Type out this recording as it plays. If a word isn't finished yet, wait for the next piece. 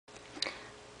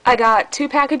I got 2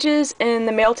 packages in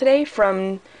the mail today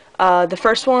from, the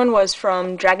first one was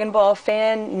from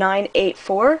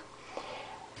dragonballfan984.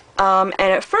 And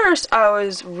at first I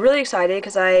was really excited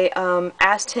because I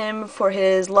asked him for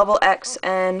his level X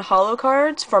and holo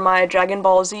cards for my Dragon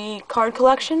Ball Z card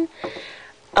collection.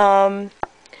 And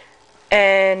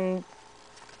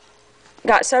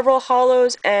got several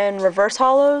holos and reverse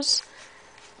holos.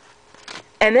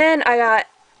 And then I got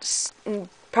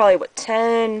probably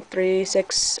 10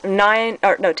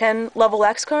 level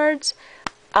X cards.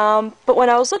 But when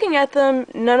I was looking at them,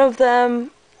 none of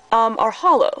them are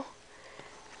holo.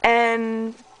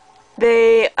 And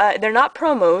they're not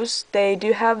promos. They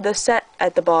do have the set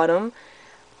at the bottom.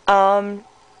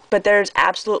 But there's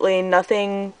absolutely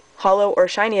nothing holo or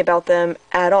shiny about them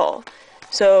at all.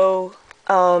 So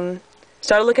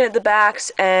started looking at the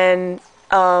backs, and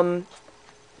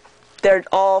they're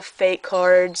all fake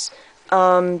cards.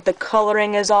 The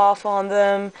coloring is off on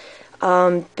them.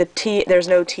 There's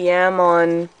no TM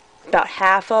on about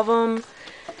half of them.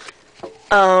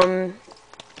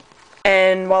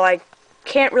 And while I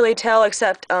can't really tell,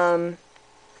 except I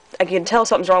can tell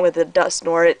something's wrong with the dust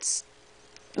snore. It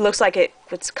looks like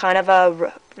it's kind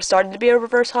of started to be a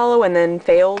reverse holo and then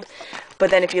failed.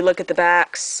 But then if you look at the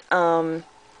backs, I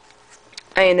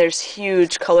mean, there's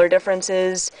huge color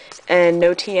differences and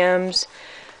no TMs.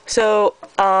 So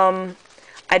I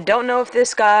don't know if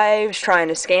this guy was trying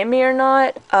to scam me or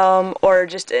not, or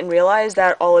just didn't realize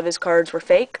that all of his cards were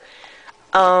fake.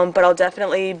 But I'll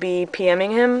definitely be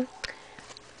PMing him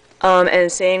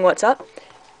and seeing what's up.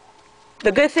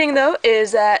 The good thing, though,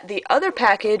 is that the other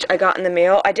package I got in the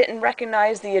mail, I didn't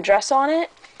recognize the address on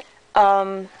it.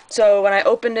 So when I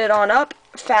opened it on up,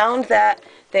 found that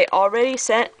they already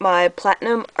sent my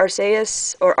Platinum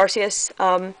Arceus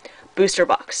booster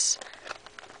box.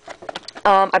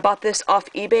 I bought this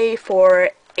off eBay for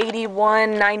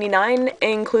 $81.99,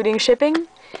 including shipping.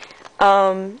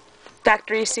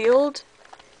 Factory sealed,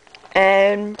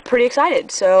 and pretty excited.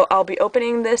 So I'll be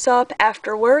opening this up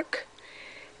after work.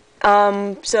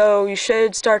 So you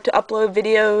should start to upload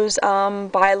videos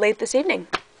by late this evening.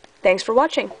 Thanks for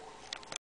watching.